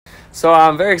So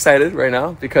I'm very excited right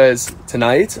now because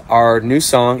tonight our new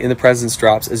song, In the Presence,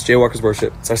 drops as Jaywalkers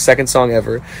Worship. It's our second song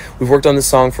ever. We've worked on this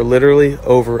song for literally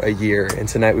over a year, and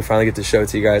tonight we finally get to show it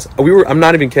to you guys. I'm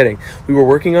not even kidding. We were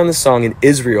working on this song in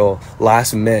Israel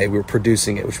last May. We were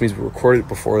producing it, which means we recorded it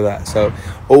before that. So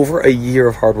over a year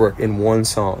of hard work in one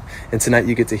song. And tonight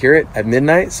you get to hear it at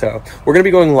midnight. So we're going to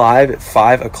be going live at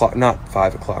 5 o'clock, not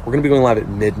 5 o'clock. We're going to be going live at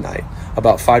midnight,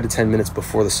 about 5 to 10 minutes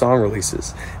before the song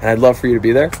releases. And I'd love for you to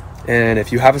be there. And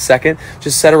if you have a second,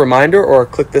 just set a reminder or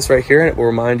click this right here and it will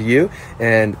remind you.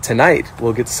 And tonight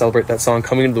we'll get to celebrate that song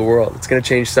coming into the world. It's going to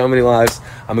change so many lives.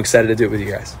 I'm excited to do it with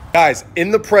you guys. Guys, In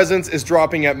the Presence is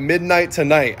dropping at midnight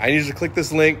tonight. I need you to click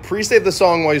this link, pre-save the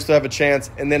song while you still have a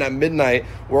chance, and then at midnight,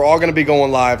 we're all going to be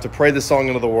going live to pray the song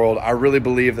into the world. I really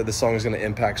believe that this song is going to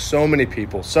impact so many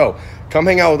people. So come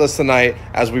hang out with us tonight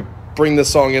as we bring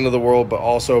this song into the world, but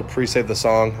also pre-save the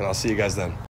song, and I'll see you guys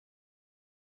then.